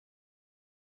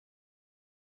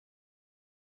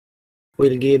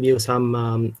will give you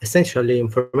some essential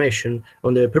information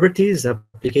on the properties,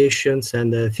 applications,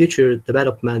 and the future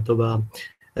development of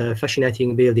a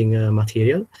fascinating building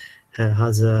material,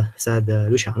 as said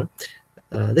Luciano,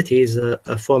 that is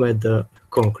formed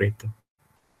concrete.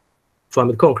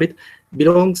 Formed concrete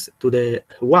belongs to the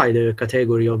wider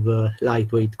category of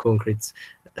lightweight concretes,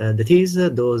 that is,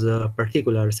 those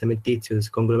particular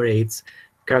cementitious conglomerates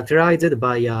characterized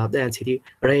by a density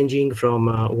ranging from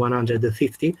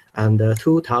 150 and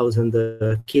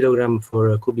 2,000 kilograms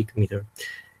per cubic meter.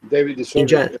 David,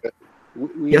 sorry,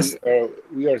 yes?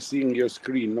 We are seeing your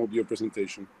screen, not your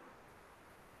presentation.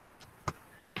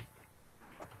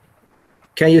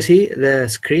 Can you see the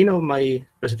screen of my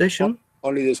presentation?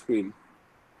 Only the screen.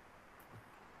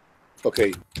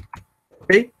 Okay.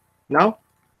 Okay, now?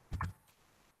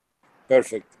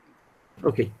 Perfect.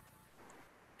 Okay.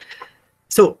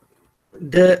 So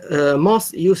the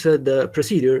most used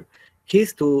procedure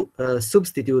is to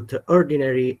substitute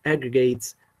ordinary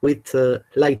aggregates with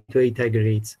lightweight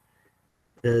aggregates.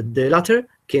 The latter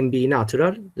can be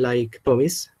natural, like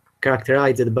pumice,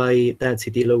 characterized by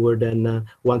density lower than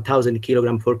 1,000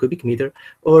 kilograms per cubic meter,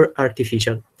 or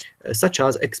artificial, such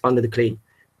as expanded clay,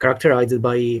 characterized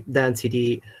by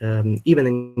density even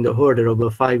in the order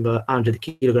of 500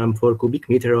 kilograms per cubic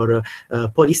meter, or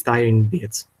polystyrene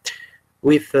beds.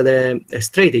 With the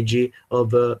strategy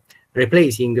of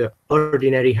replacing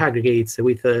ordinary aggregates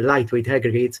with lightweight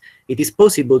aggregates, it is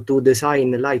possible to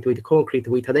design lightweight concrete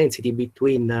with a density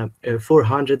between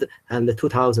 400 and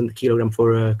 2,000 kilograms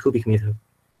per cubic meter.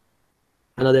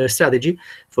 Another strategy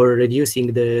for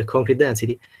reducing the concrete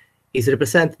density is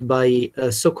represented by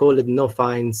so-called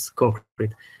no-fines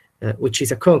concrete, which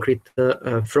is a concrete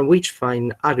from which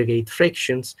fine aggregate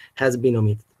fractions has been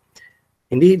omitted.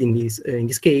 Indeed, in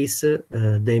this case,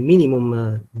 the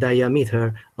minimum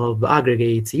diameter of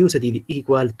aggregates used is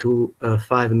equal to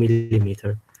 5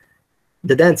 millimeters.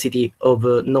 The density of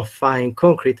no-fine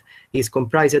concrete is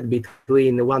comprised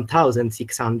between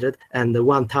 1,600 and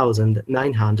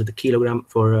 1,900 kilograms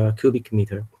per cubic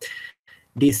meter.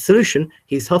 This solution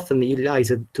is often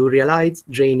utilized to realize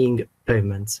draining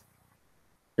pavements.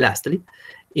 Lastly,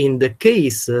 in the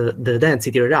case the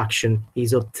density reduction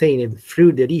is obtained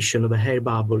through the addition of air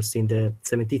bubbles in the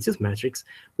cementitious matrix,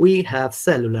 we have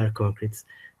cellular concretes,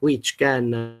 which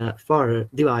can further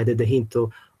divided into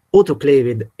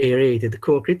autoclaved aerated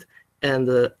concrete and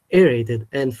aerated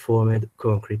and formed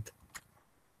concrete.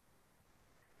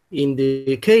 In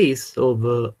the case of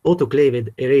autoclaved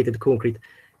aerated concrete,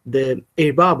 the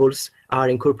air bubbles are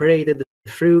incorporated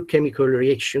through chemical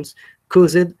reactions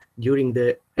caused during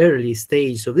the early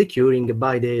stage of the curing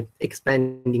by the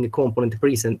expanding component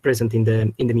present in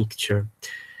the mixture.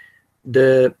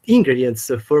 The ingredients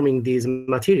forming this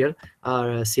material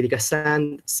are silica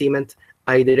sand, cement,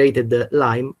 hydrated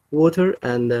lime, water,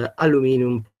 and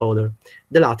aluminum powder,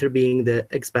 the latter being the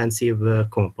expensive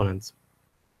components.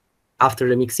 After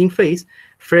the mixing phase,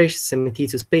 fresh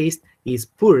cementitious paste is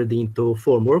poured into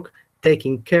formwork,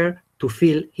 taking care to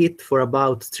fill it for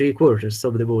about 3/4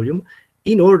 of the volume,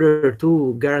 in order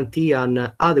to guarantee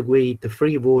an adequate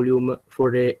free volume for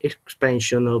the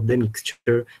expansion of the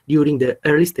mixture during the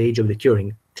early stage of the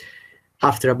curing.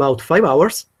 After about 5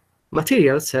 hours,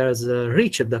 materials has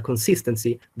reached a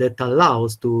consistency that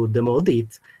allows to demold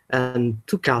it and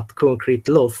to cut concrete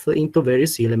loads into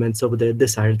various elements of the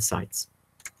desired size.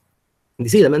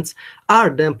 These elements are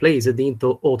then placed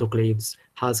into autoclaves,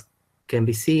 as can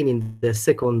be seen in the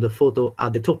second photo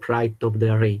at the top right of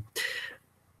the array.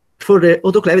 For the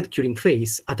autoclaved curing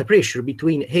phase, at a pressure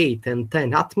between 8 and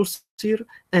 10 atmosphere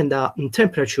and a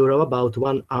temperature of about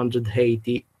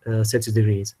 180 Celsius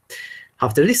degrees.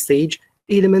 After this stage,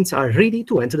 elements are ready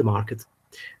to enter the market.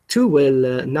 Two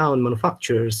well-known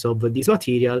manufacturers of this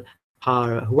material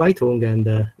are Whitong and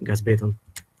Gasbeton.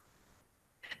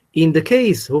 In the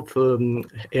case of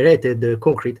aerated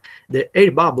concrete, the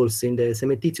air bubbles in the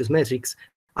cementitious matrix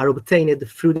are obtained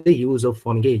through the use of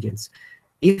foaming agents.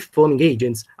 If foaming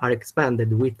agents are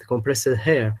expanded with compressed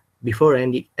air before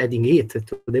adding it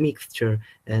to the mixture,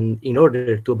 and in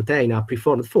order to obtain a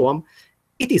preformed foam,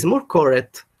 it is more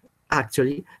correct,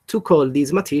 actually, to call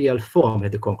this material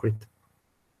foamed concrete.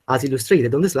 As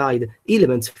illustrated on the slide,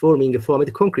 elements forming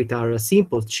foamed concrete are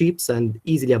simple, cheap, and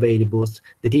easily available.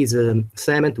 That is,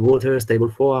 cement, water, stable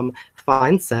foam,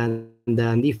 fine sand,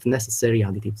 and, if necessary,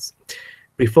 additives.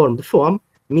 Preformed foam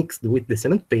mixed with the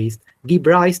cement paste give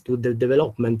rise to the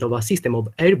development of a system of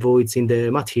air voids in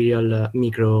the material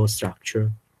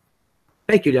microstructure.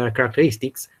 Peculiar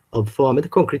characteristics of formed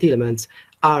concrete elements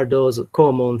are those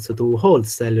common to all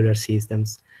cellular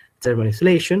systems: thermal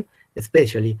insulation,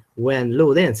 especially when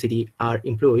low density are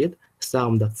employed,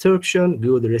 sound absorption,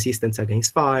 good resistance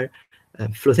against fire,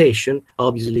 flotation,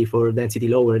 obviously for density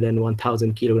lower than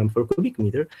 1000 kilograms per cubic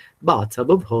meter, but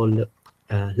above all,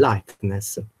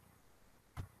 lightness.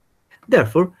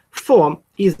 Therefore, foam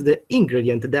is the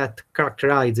ingredient that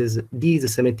characterizes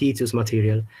this cementitious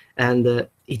material, and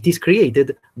it is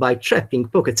created by trapping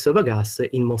pockets of a gas,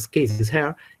 in most cases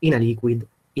air, in a liquid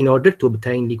in order to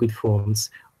obtain liquid forms,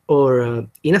 or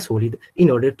in a solid in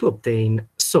order to obtain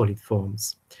solid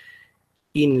forms.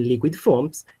 In liquid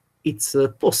forms, it's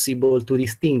possible to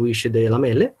distinguish the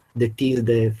lamelle, that is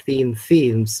the thin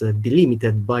films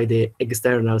delimited by the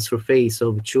external surface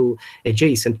of two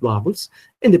adjacent bubbles,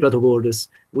 and the plateau borders,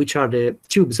 which are the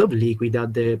tubes of liquid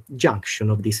at the junction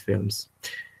of these films.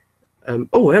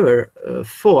 However,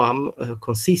 foam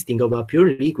consisting of a pure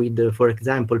liquid, for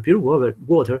example, pure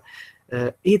water,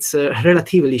 it's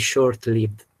relatively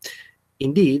short-lived.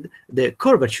 Indeed, the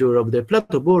curvature of the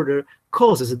plateau border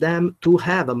causes them to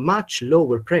have a much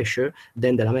lower pressure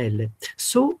than the lamelle,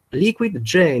 so liquid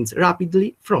drains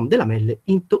rapidly from the lamelle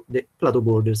into the plateau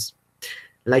borders.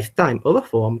 Lifetime of a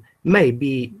foam may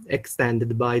be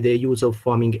extended by the use of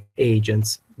foaming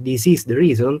agents. This is the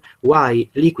reason why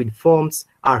liquid foams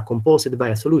are composed by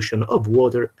a solution of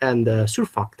water and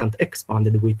surfactant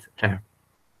expanded with air.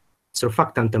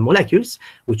 Surfactant molecules,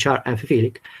 which are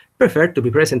amphiphilic, prefer to be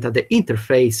present at the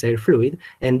interface air fluid,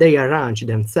 and they arrange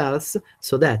themselves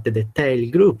so that the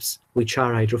tail groups, which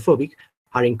are hydrophobic,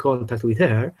 are in contact with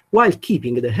air, while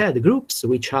keeping the head groups,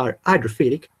 which are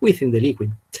hydrophilic, within the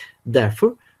liquid.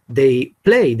 Therefore, they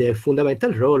play the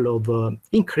fundamental role of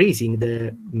increasing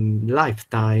the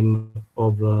lifetime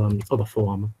of a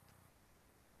foam.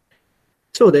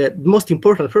 So the most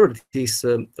important properties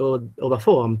of a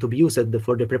foam to be used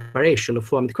for the preparation of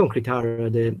formed concrete are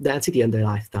the density and the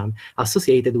lifetime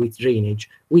associated with drainage,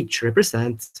 which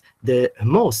represents the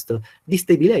most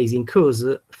destabilizing cause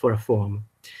for a foam.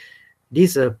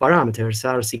 These parameters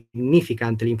are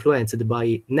significantly influenced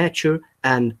by nature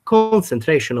and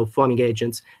concentration of foaming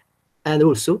agents, and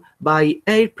also by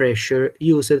air pressure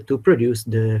used to produce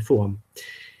the foam.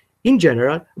 In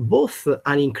general, both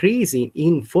an increase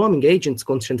in foaming agents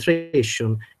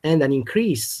concentration and an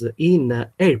increase in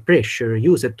air pressure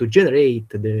used to generate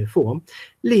the foam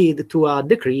lead to a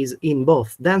decrease in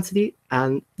both density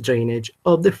and drainage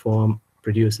of the foam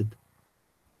produced.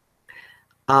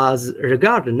 As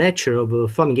regards the nature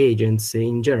of foaming agents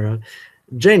in general,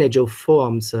 drainage of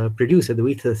foams produced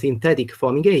with synthetic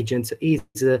foaming agents is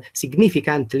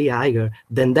significantly higher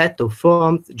than that of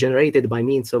foams generated by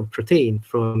means of protein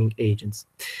foaming agents.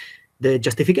 The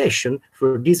justification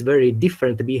for this very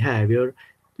different behavior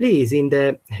lies in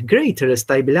the greater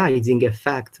stabilizing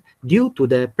effect due to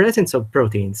the presence of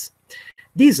proteins.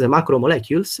 These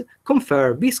macromolecules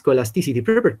confer viscoelasticity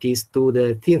properties to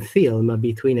the thin film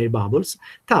between air bubbles,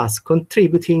 thus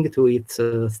contributing to its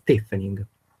stiffening.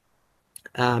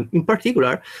 In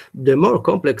particular, the more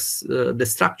complex the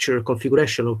structure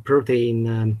configuration of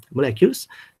protein molecules,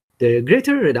 the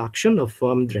greater reduction of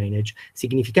foam drainage,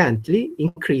 significantly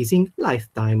increasing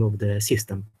lifetime of the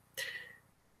system.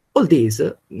 All this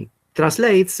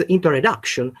translates into a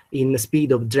reduction in the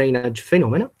speed of drainage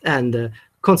phenomena and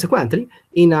consequently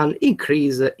in an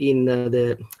increase in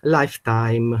the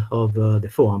lifetime of the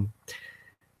foam.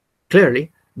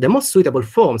 Clearly, the most suitable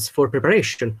forms for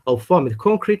preparation of formed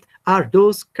concrete are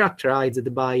those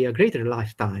characterized by a greater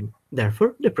lifetime,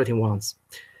 therefore the protein ones.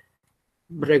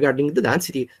 Regarding the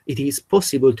density, it is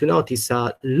possible to notice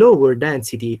a lower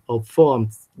density of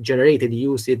foams generated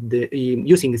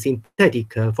using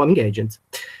synthetic foaming agents.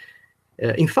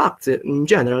 In fact, in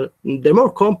general, the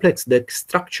more complex the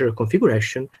structure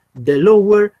configuration, the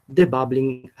lower the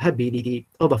bubbling ability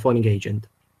of a foaming agent.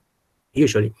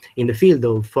 Usually, in the field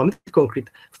of formed concrete,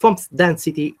 foam's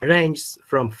density ranges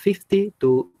from 50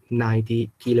 to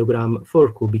 90 kilograms per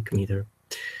cubic meter.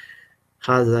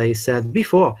 As I said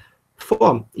before,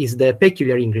 foam is the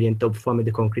peculiar ingredient of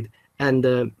formed concrete,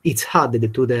 and it's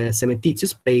added to the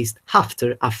cementitious paste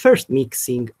after a first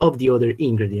mixing of the other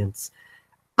ingredients.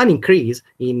 An increase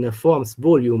in foam's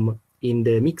volume in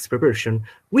the mixed proportion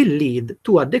will lead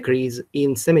to a decrease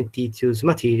in cementitious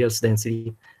material's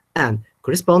density, and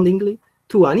correspondingly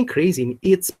to an increase in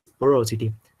its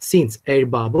porosity, since air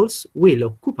bubbles will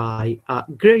occupy a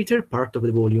greater part of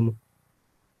the volume.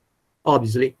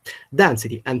 Obviously,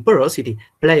 density and porosity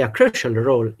play a crucial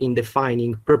role in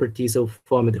defining properties of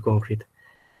formed concrete.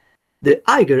 The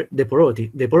higher the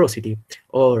porosity,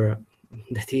 or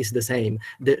that is the same.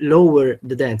 The lower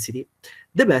the density,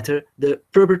 the better the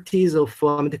properties of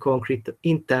formed concrete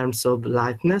in terms of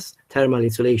lightness, thermal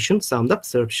insulation, sound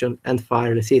absorption, and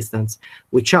fire resistance,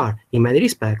 which are, in many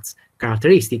respects,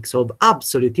 characteristics of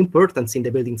absolute importance in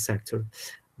the building sector.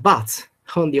 But,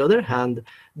 on the other hand,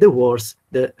 the worse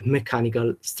the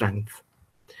mechanical strength.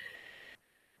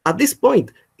 At this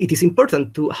point, it is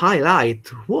important to highlight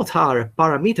what are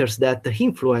parameters that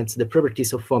influence the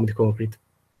properties of formed concrete.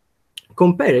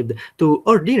 Compared to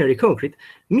ordinary concrete,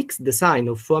 mixed design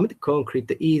of formed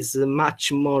concrete is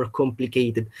much more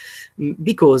complicated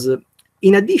because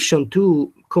in addition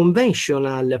to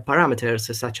conventional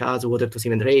parameters such as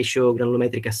water-to-cement ratio,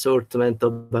 granulometric assortment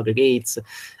of aggregates,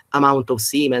 amount of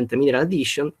cement, mineral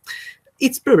addition,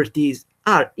 its properties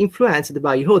are influenced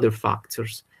by other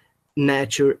factors: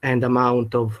 nature and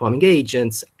amount of forming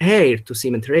agents,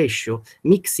 air-to-cement ratio,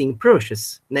 mixing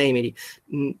process, namely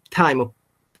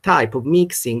type of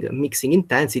mixing, mixing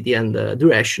intensity, and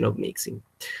duration of mixing.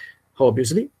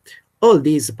 Obviously, all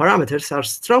these parameters are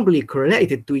strongly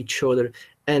correlated to each other,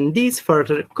 and this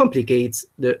further complicates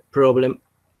the problem.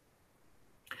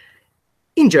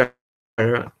 In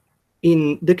general,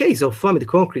 in the case of formed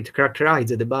concrete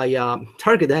characterized by a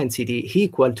target density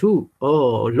equal to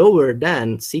or lower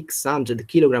than 600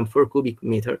 kg per cubic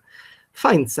meter,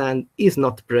 fine sand is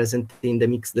not present in the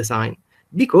mixed design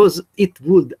because it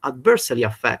would adversely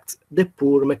affect the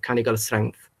poor mechanical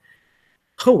strength.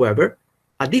 However,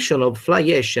 addition of fly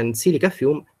ash and silica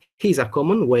fume is a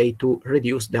common way to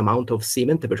reduce the amount of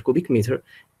cement per cubic meter,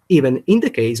 even in the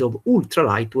case of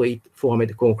ultra-lightweight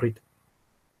formed concrete.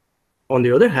 On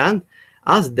the other hand,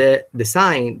 as the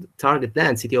designed target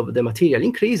density of the material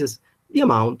increases, the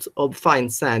amount of fine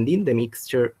sand in the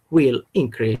mixture will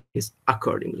increase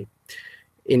accordingly.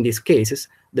 In these cases,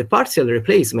 the partial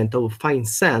replacement of fine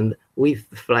sand with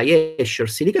fly ash or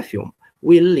silica fume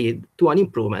will lead to an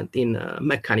improvement in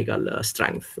mechanical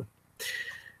strength.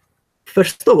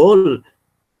 First of all,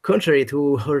 contrary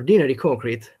to ordinary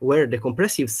concrete, where the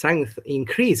compressive strength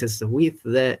increases with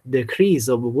the decrease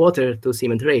of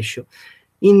water-to-cement ratio,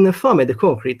 in formed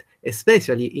concrete,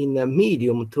 especially in a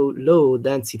medium to low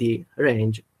density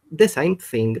range, the same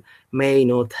thing may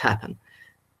not happen.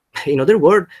 In other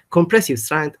words, compressive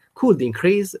strength could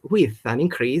increase with an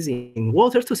increase in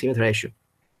water-to-cement ratio.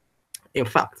 In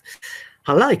fact,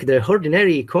 unlike the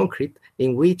ordinary concrete,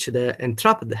 in which the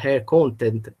entrapped air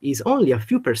content is only a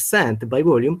few percent by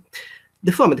volume,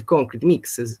 the formed concrete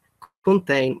mixes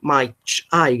contain much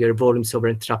higher volumes of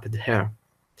entrapped air.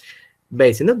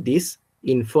 Based on this,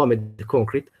 in formed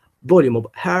concrete, volume of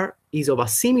air is of a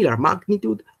similar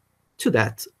magnitude to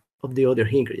that of the other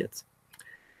ingredients.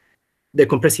 The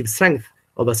compressive strength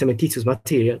of a cementitious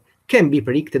material can be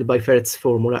predicted by Ferret's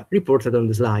formula reported on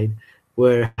the slide,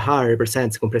 where R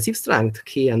represents compressive strength,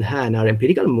 K and N are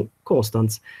empirical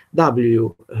constants,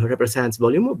 W represents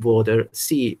volume of water,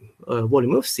 C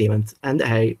volume of cement, and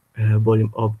A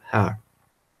volume of air.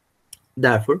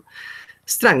 Therefore,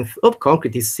 strength of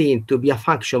concrete is seen to be a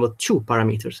function of two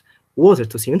parameters,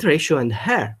 water-to-cement ratio and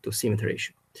air-to-cement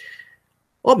ratio.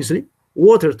 Obviously,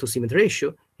 water-to-cement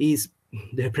ratio is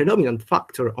the predominant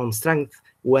factor on strength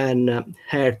when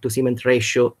air-to-cement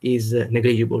ratio is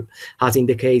negligible, as in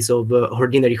the case of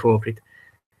ordinary concrete.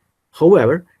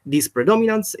 However, this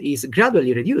predominance is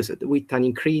gradually reduced with an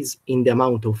increase in the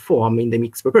amount of foam in the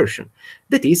mixed proportion,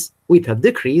 that is, with a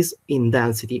decrease in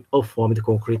density of formed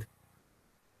concrete.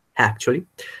 Actually,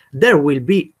 there will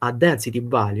be a density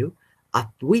value at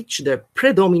which the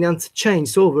predominance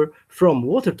changes over from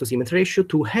water-to-cement ratio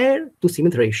to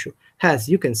air-to-cement ratio, as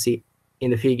you can see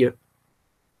in the figure.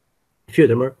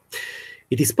 Furthermore,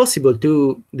 it is possible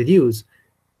to deduce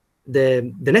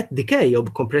the net decay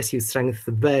of compressive strength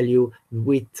value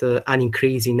with an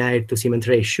increase in air-to-cement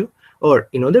ratio, or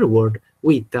in other words,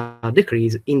 with a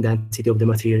decrease in density of the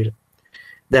material.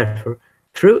 Therefore,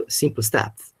 through simple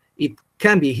steps, it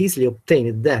can be easily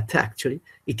obtained that actually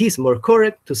it is more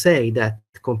correct to say that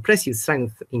compressive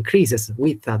strength increases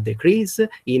with a decrease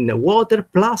in water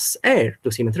plus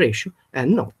air-to-cement ratio,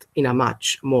 and not in a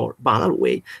much more banal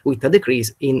way with a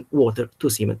decrease in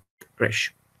water-to-cement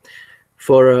ratio.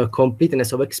 For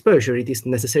completeness of exposure, it is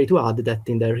necessary to add that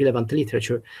in the relevant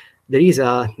literature, there is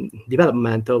a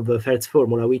development of Ferret's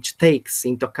formula which takes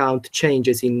into account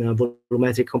changes in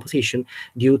volumetric composition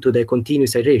due to the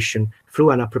continuous hydration through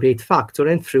an appropriate factor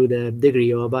and through the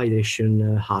degree of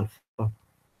hydration alpha.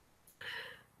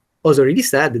 As already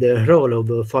said, the role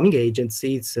of foaming agents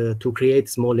is to create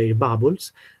small air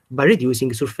bubbles by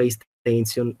reducing surface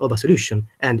tension of a solution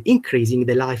and increasing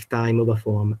the lifetime of a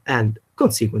foam and,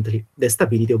 consequently, the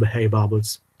stability of air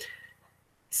bubbles.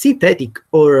 Synthetic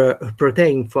or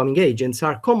protein foaming agents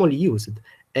are commonly used,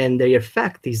 and their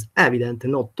effect is evident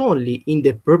not only in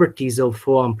the properties of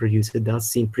foam produced as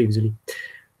seen previously,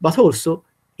 but also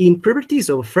in properties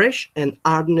of fresh and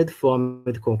hardened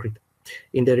formed concrete.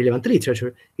 In the relevant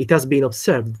literature, it has been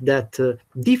observed that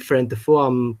different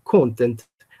foam content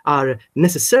are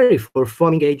necessary for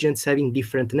foaming agents having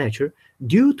different nature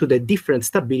due to the different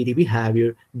stability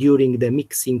behavior during the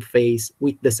mixing phase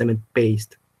with the cement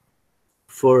paste.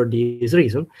 For this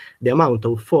reason, the amount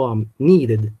of foam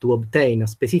needed to obtain a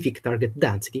specific target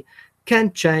density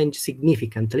can change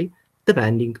significantly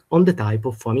depending on the type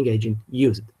of foaming agent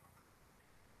used.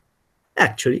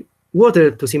 Actually,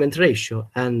 water to cement ratio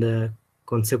and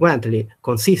consequently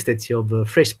consistency of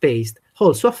fresh paste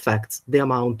also affects the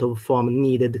amount of foam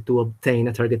needed to obtain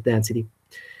a target density.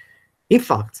 In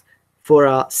fact, for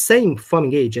a same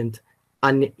foaming agent,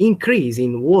 an increase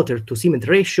in water to cement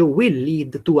ratio will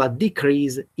lead to a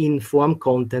decrease in foam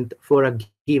content for a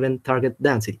given target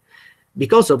density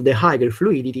because of the higher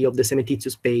fluidity of the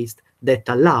cementitious paste that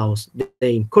allows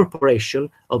the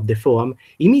incorporation of the foam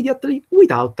immediately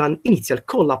without an initial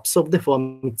collapse of the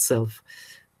foam itself,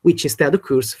 which instead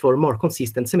occurs for more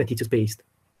consistent cementitious paste.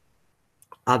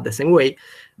 At the same way,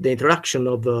 the introduction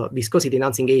of viscosity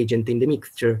enhancing agent in the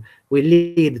mixture will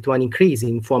lead to an increase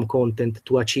in foam content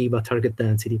to achieve a target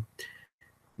density.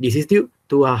 This is due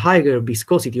to a higher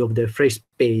viscosity of the fresh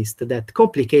paste that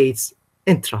complicates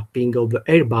entrapping of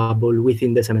air bubble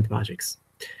within the cement matrix.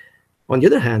 On the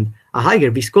other hand, a higher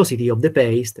viscosity of the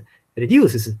paste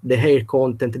reduces the air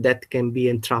content that can be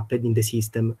entrapped in the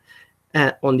system.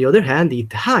 On the other hand,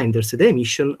 it hinders the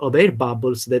emission of air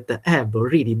bubbles that have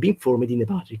already been formed in the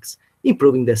matrix,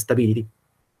 improving the stability.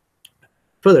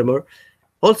 Furthermore,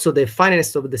 also the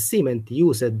fineness of the cement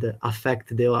used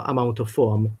affects the amount of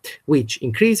foam, which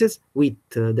increases with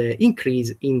the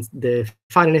increase in the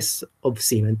fineness of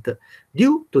cement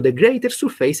due to the greater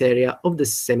surface area of the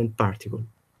cement particle.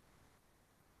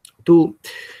 To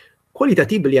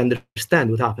qualitatively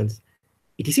understand what happens,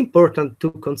 it is important to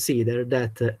consider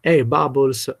that air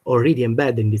bubbles already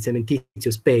embedded in the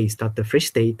cementitious paste at the fresh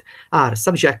state are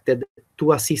subjected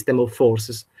to a system of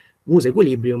forces whose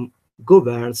equilibrium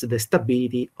governs the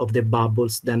stability of the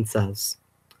bubbles themselves.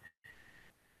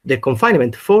 The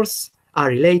confinement forces are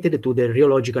related to the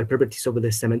rheological properties of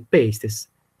the cement pastes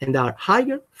and are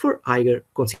higher for higher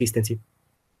consistency.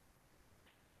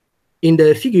 In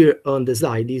the figure on the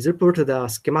slide is reported a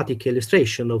schematic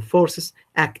illustration of forces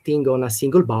acting on a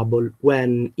single bubble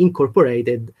when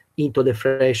incorporated into the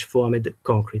fresh formed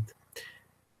concrete.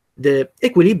 The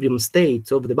equilibrium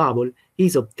state of the bubble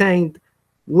is obtained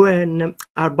when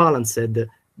are balanced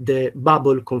the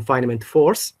bubble confinement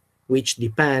force, which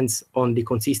depends on the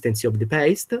consistency of the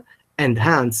paste, and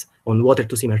hence on the water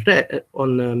to cement ratio,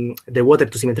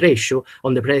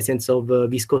 on the presence of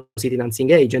viscosity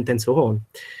enhancing agent, and so on.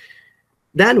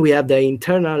 Then we have the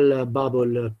internal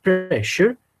bubble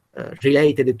pressure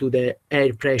related to the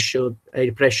air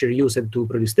pressure used to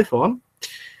produce the foam,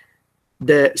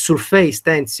 the surface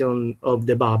tension of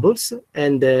the bubbles,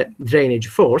 and the drainage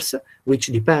force, which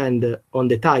depend on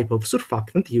the type of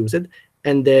surfactant used,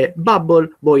 and the bubble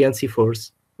buoyancy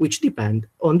force, which depend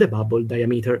on the bubble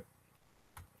diameter.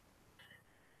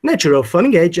 Nature of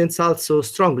foaming agents also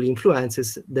strongly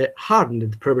influences the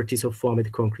hardened properties of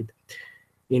formed concrete.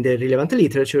 In the relevant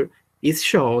literature, it's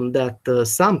shown that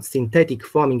some synthetic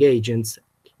foaming agents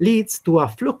leads to a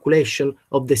flocculation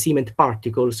of the cement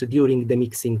particles during the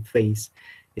mixing phase,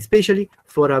 especially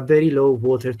for a very low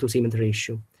water to cement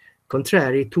ratio,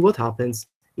 contrary to what happens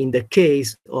in the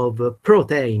case of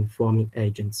protein foaming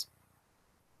agents.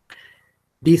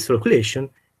 This flocculation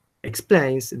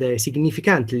explains the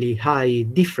significantly high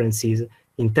differences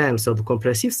in terms of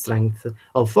compressive strength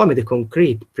of formed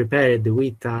concrete prepared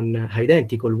with an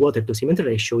identical water to cement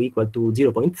ratio equal to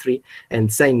 0.3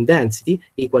 and same density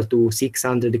equal to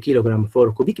 600 kg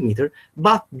per cubic meter,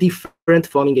 but different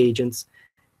foaming agents,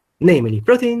 namely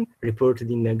protein,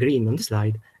 reported in green on the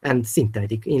slide, and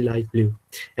synthetic in light blue,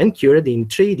 and cured in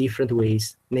 3 different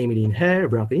ways, namely in air,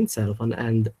 wrapped in cellophane,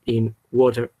 and in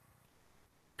water.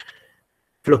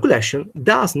 Flocculation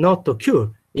does not occur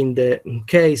in the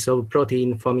case of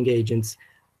protein foaming agents,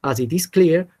 as it is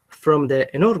clear from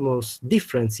the enormous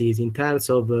differences in terms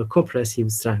of compressive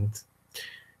strength.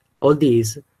 All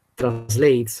this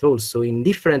translates also in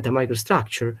different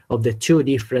microstructure of the 2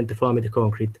 different formed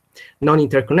concrete,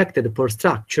 non-interconnected pore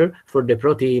structure for the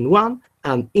protein one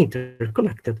and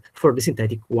interconnected for the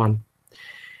synthetic one.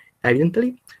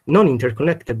 Evidently,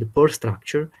 non-interconnected pore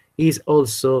structure is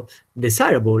also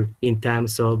desirable in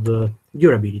terms of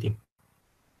durability.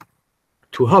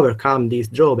 To to overcome this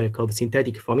drawback of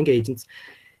synthetic foaming agents,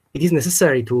 it is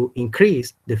necessary to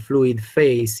increase the fluid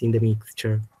phase in the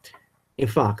mixture. In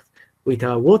fact, with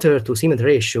a water-to-cement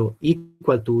ratio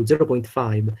equal to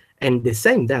 0.5 and the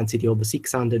same density of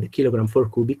 600 kilograms per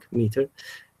cubic meter,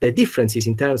 the differences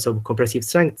in terms of compressive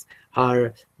strength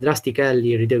are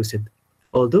drastically reduced,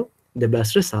 although the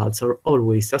best results are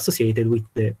always associated with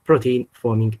the protein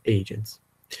forming agents.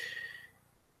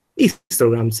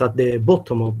 Histograms at the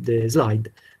bottom of the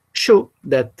slide show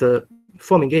that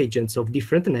forming agents of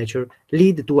different nature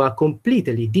lead to a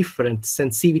completely different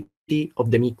sensitivity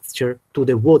of the mixture to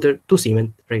the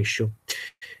water-to-cement ratio.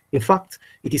 In fact,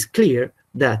 it is clear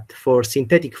that for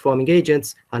synthetic foaming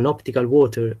agents, an optimal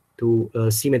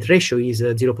water-to-cement ratio is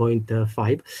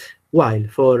 0.5, while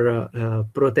for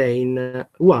protein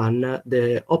 1,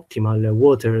 the optimal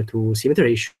water-to-cement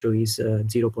ratio is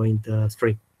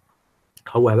 0.3.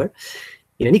 However,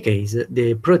 in any case,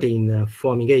 the protein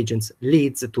forming agents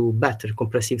leads to better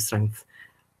compressive strength,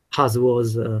 as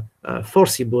was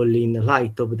foreseeable in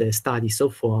light of the studies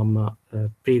of foam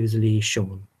previously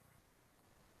shown.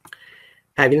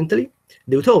 Evidently,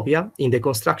 the utopia in the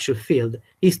construction field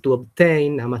is to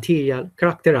obtain a material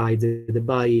characterized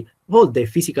by all the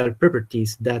physical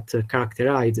properties that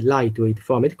characterize lightweight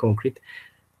formed concrete,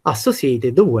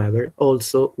 associated, however,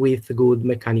 also with good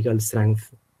mechanical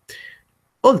strength.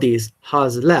 All this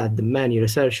has led many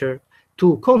researchers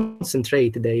to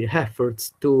concentrate their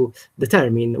efforts to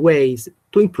determine ways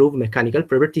to improve mechanical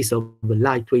properties of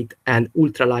lightweight and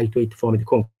ultra-lightweight formed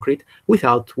concrete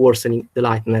without worsening the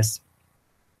lightness.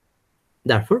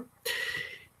 Therefore,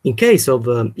 in case of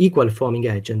equal forming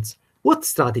agents, what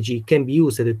strategy can be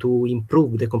used to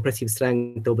improve the compressive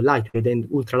strength of lightweight and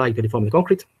ultra-lightweight formed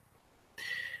concrete?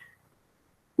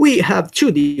 We have two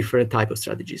different types of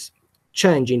strategies: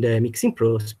 change in the mixing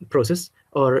process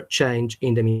or change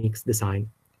in the mix design.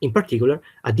 In particular,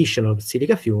 addition of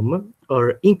silica fume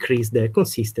or increase the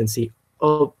consistency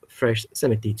of fresh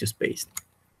cementitious paste.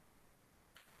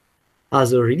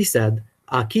 As already said,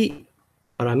 a key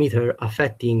parameter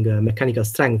affecting mechanical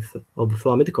strength of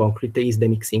formed concrete is the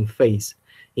mixing phase,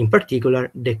 in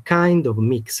particular the kind of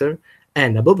mixer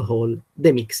and, above all,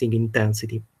 the mixing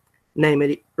intensity,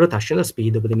 namely rotational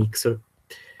speed of the mixer.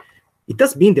 It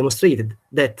has been demonstrated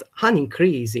that an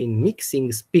increase in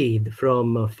mixing speed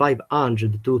from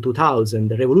 500 to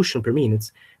 2000 revolutions per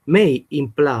minute may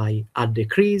imply a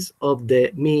decrease of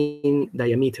the mean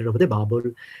diameter of the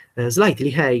bubble slightly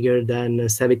higher than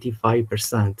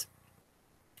 75%.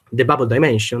 The bubble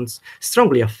dimensions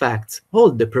strongly affect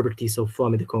all the properties of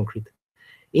formed concrete.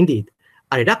 Indeed,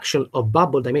 a reduction of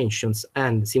bubble dimensions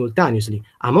and, simultaneously,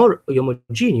 a more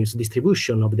homogeneous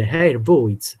distribution of the air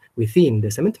voids within the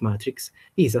cement matrix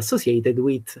is associated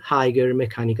with higher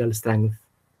mechanical strength.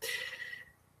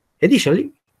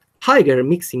 Additionally, higher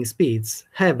mixing speeds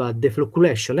have a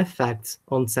deflocculation effect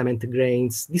on cement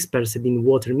grains dispersed in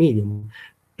water medium,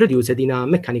 produced in a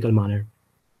mechanical manner.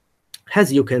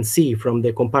 As you can see from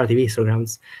the comparative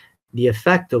histograms, the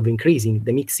effect of increasing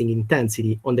the mixing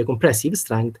intensity on the compressive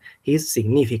strength is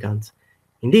significant.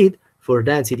 Indeed, for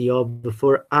density of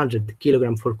 400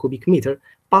 kilograms per cubic meter,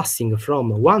 passing from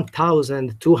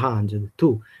 1,200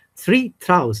 to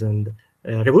 3,000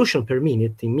 revolutions per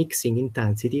minute in mixing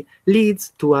intensity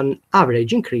leads to an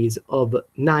average increase of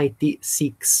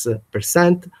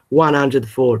 96%,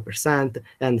 104%,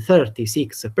 and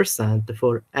 36%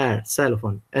 for air,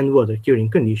 cellophane, and water curing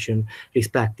condition,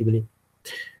 respectively.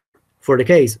 For the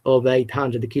case of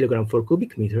 800 kilograms per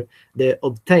cubic meter, the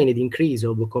obtained increase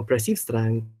of compressive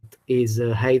strength is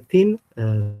 18,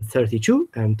 32,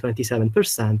 and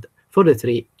 27% for the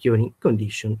three curing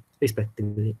conditions,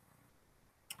 respectively.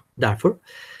 Therefore,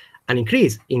 an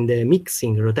increase in the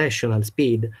mixing rotational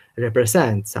speed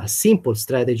represents a simple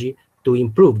strategy to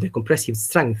improve the compressive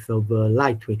strength of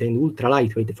lightweight and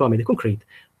ultra-lightweight formed concrete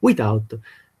without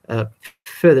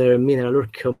further mineral or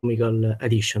chemical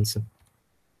additions.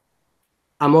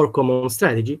 A more common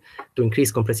strategy to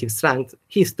increase compressive strength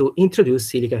is to introduce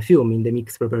silica fume in the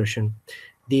mix proportion.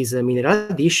 This mineral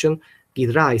addition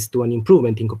gives rise to an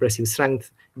improvement in compressive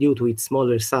strength due to its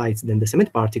smaller size than the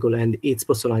cement particle and its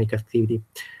pozzolanic activity.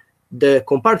 The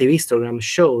comparative histogram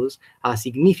shows a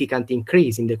significant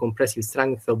increase in the compressive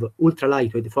strength of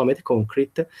ultra-lightweight formed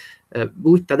concrete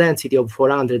with a density of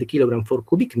 400 kilograms per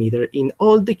cubic meter in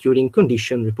all the curing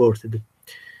conditions reported.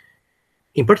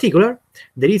 In particular,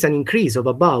 there is an increase of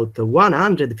about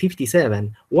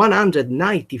 157,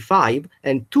 195,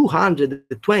 and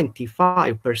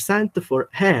 225% for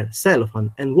air,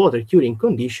 cellophane, and water curing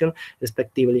condition,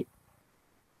 respectively.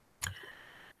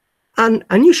 An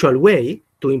unusual way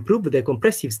to improve the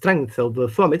compressive strength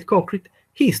of formed concrete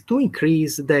is to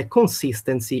increase the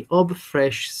consistency of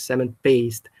fresh cement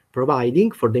paste,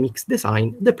 providing for the mix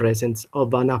design the presence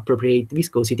of an appropriate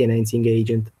viscosity enhancing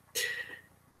agent.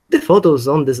 The photos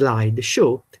on the slide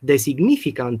show the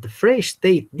significant fresh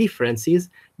state differences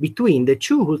between the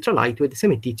two ultra-lightweight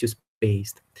cementitious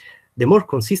paste. The more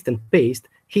consistent paste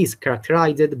is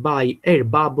characterized by air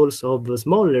bubbles of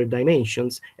smaller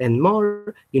dimensions and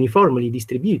more uniformly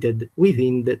distributed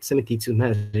within the cementitious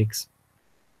matrix.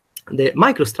 The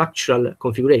microstructural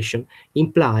configuration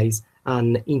implies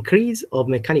an increase of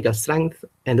mechanical strength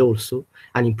and also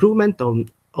an improvement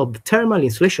of thermal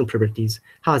insulation properties,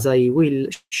 as I will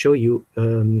show you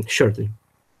shortly.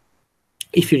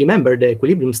 If you remember the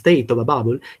equilibrium state of a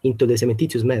bubble into the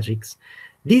cementitious matrix,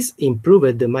 this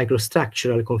improved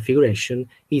microstructural configuration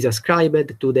is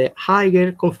ascribed to the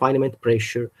higher confinement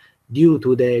pressure due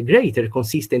to the greater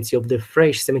consistency of the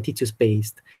fresh cementitious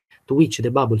paste to which the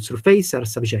bubble surfaces are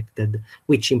subjected,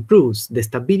 which improves the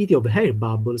stability of air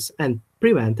bubbles and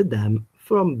prevents them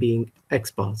from being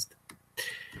exposed.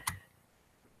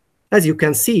 As you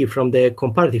can see from the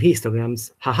comparative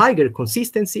histograms, a higher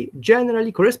consistency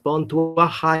generally corresponds to a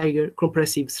higher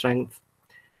compressive strength.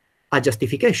 A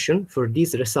justification for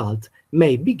this result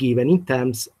may be given in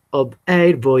terms of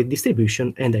air void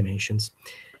distribution and dimensions.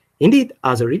 Indeed,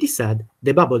 as already said,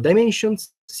 the bubble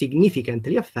dimensions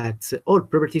significantly affects all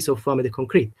properties of foamed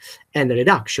concrete, and the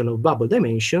reduction of bubble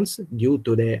dimensions due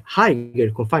to the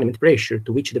higher confinement pressure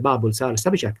to which the bubbles are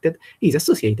subjected is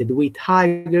associated with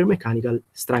higher mechanical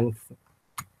strength.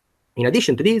 In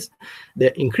addition to this,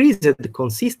 the increased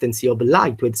consistency of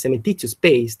lightweight cementitious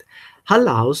paste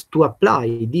allows to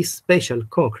apply this special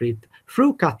concrete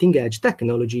through cutting-edge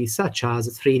technology such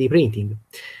as 3D printing.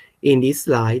 In this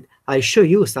slide, I show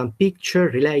you some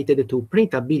pictures related to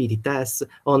printability tests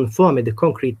on foamed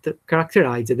concrete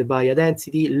characterized by a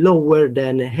density lower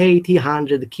than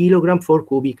 800 kg per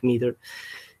cubic meter.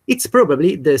 It's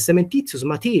probably the cementitious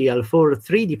material for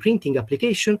 3D printing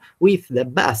application with the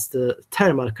best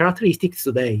thermal characteristics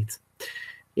to date.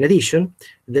 In addition,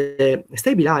 the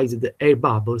stabilized air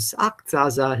bubbles act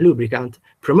as a lubricant,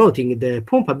 promoting the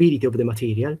pumpability of the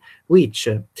material, which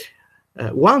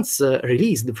once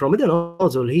released from the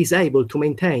nozzle, is able to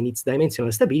maintain its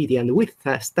dimensional stability and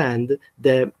withstand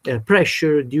the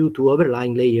pressure due to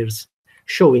overlying layers,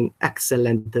 showing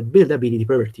excellent buildability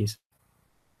properties.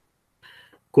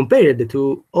 Compared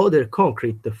to other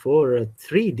concrete for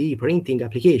 3D printing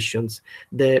applications,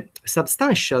 the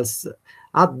substantial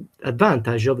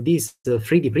advantage of this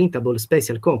 3D printable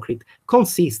special concrete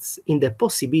consists in the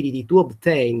possibility to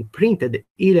obtain printed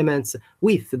elements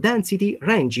with density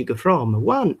ranging from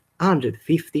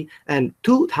 150 and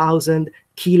 2000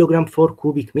 kg per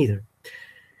cubic meter.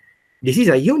 This is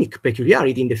a unique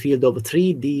peculiarity in the field of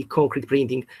 3D concrete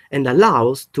printing and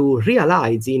allows to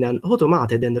realize in an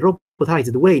automated and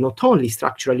robotized way not only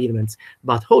structural elements,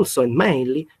 but also and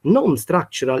mainly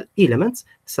non-structural elements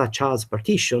such as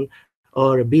partition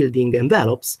or building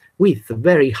envelopes with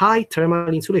very high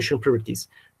thermal insulation properties,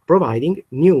 providing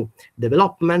new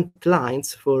development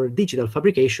lines for digital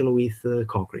fabrication with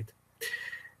concrete.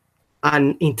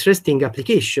 An interesting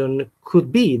application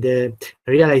could be the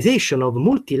realization of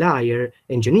multi-layer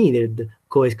engineered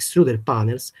co-extruded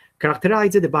panels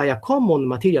characterized by a common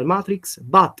material matrix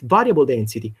but variable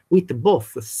density with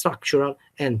both structural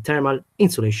and thermal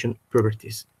insulation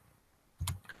properties.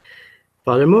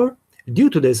 Furthermore,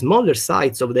 due to the smaller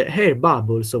size of the air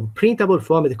bubbles of printable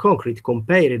foamed concrete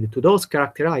compared to those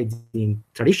characterizing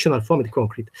traditional foamed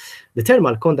concrete, the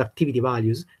thermal conductivity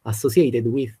values associated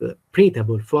with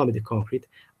printable foamed concrete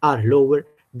are lower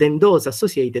than those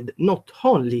associated not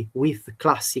only with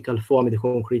classical foamed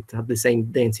concrete at the same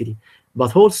density,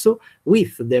 but also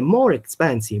with the more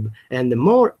expensive and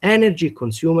more energy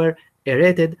consumer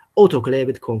aerated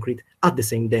autoclaved concrete at the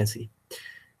same density.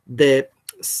 The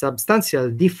substantial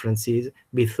differences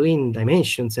between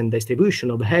dimensions and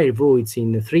distribution of air voids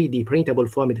in 3D printable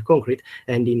foamed concrete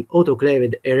and in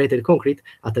autoclaved aerated concrete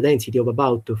at a density of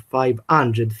about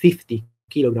 550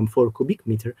 kg per cubic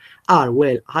meter are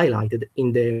well highlighted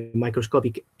in the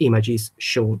microscopic images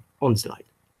shown on the slide.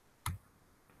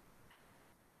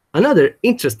 Another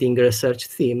interesting research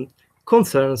theme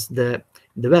concerns the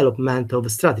development of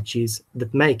strategies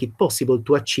that make it possible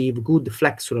to achieve good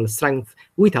flexural strength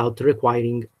without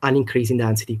requiring an increase in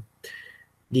density.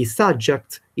 This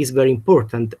subject is very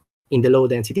important in the low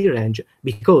density range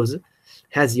because,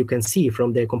 as you can see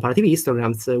from the comparative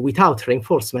histograms, without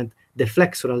reinforcement, the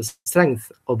flexural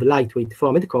strength of lightweight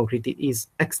foamed concrete is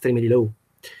extremely low.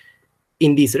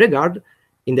 In this regard,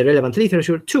 in the relevant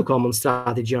literature, two common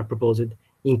strategies are proposed.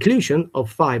 inclusion of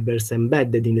fibers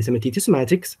embedded in the cementitious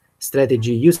matrix,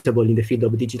 strategy usable in the field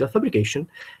of digital fabrication,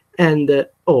 and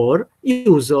or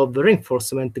use of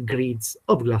reinforcement grids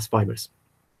of glass fibers.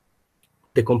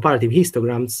 The comparative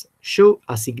histograms show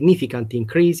a significant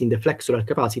increase in the flexural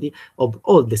capacity of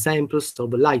all the samples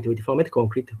of lightweight formed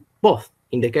concrete, both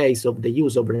in the case of the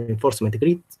use of reinforcement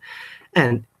grids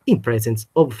and in presence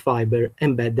of fiber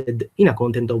embedded in a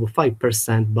content of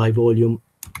 5% by volume.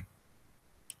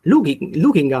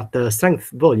 Looking at the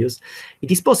strength values,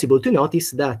 it is possible to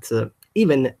notice that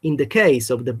even in the case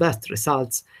of the best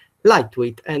results,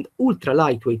 lightweight and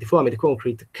ultra-lightweight formed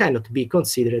concrete cannot be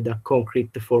considered a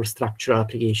concrete for structural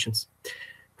applications.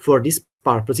 For these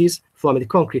purposes, formed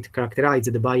concrete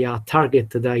characterized by a target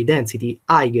dry density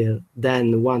higher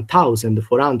than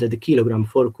 1,400 kg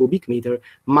per cubic meter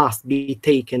must be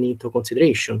taken into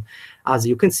consideration, as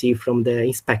you can see from the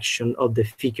inspection of the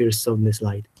figures on the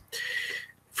slide.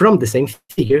 From the same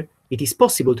figure, it is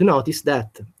possible to notice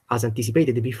that, as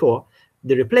anticipated before,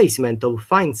 the replacement of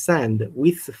fine sand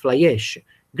with fly ash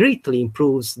greatly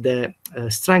improves the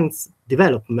strength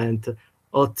development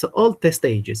at all test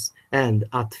stages, and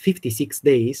at 56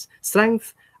 days,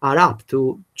 strengths are up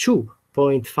to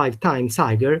 2.5 times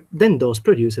higher than those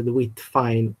produced with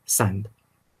fine sand.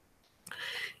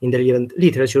 In the relevant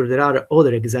literature, there are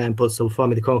other examples of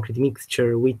formed concrete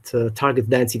mixture with target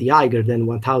density higher than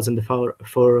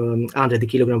 1,400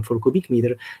 kg per cubic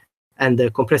meter and the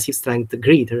compressive strength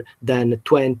greater than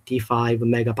 25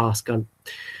 megapascal.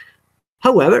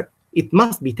 However, it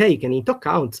must be taken into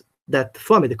account that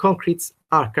formed concretes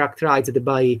are characterized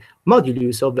by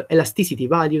modulus of elasticity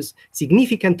values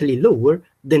significantly lower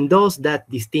than those that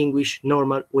distinguish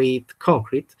normal weight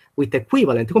concrete with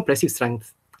equivalent compressive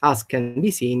strength, as can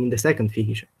be seen in the second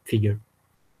figure.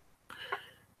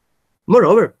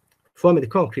 Moreover, formed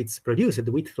concretes produced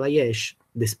with fly ash,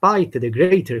 despite the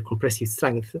greater compressive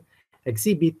strength,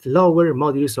 exhibit lower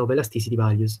modulus of elasticity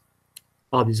values.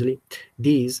 Obviously,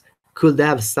 these could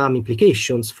have some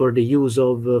implications for the use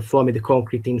of formed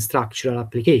concrete in structural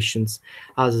applications,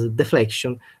 as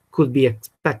deflection could be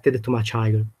expected to much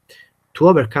higher. To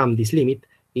overcome this limit,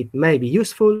 it may be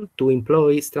useful to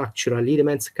employ structural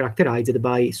elements characterized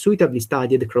by suitably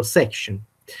studied cross-section.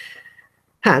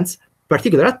 Hence,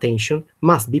 particular attention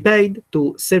must be paid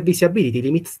to serviceability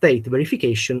limit state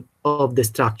verification of the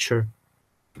structure.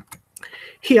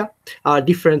 Here are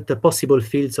different possible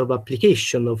fields of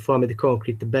application of formed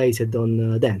concrete based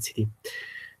on density.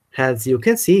 As you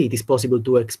can see, it is possible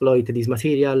to exploit this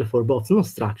material for both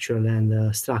non-structural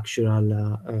and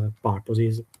structural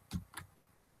purposes.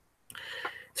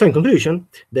 So in conclusion,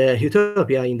 the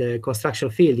utopia in the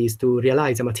construction field is to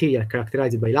realize a material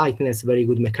characterized by lightness, very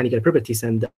good mechanical properties,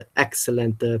 and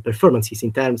excellent performances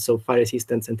in terms of fire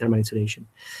resistance and thermal insulation.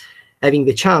 Having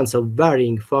the chance of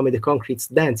varying formed concrete's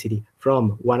density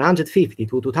from 150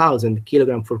 to 2,000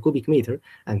 kg per cubic meter,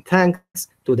 and thanks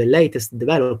to the latest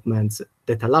developments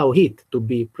that allow it to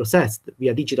be processed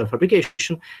via digital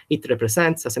fabrication, it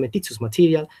represents a cementitious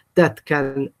material that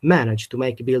can manage to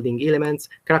make building elements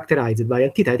characterized by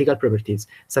antithetical properties,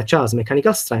 such as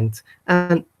mechanical strength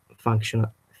and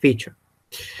functional feature.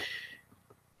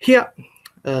 Here,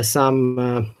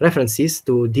 some references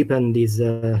to deepen this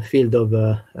field of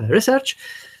research.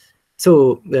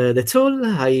 So that's all.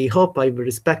 I hope I've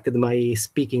respected my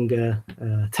speaking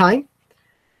time.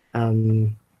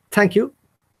 Thank you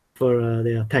for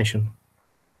the attention.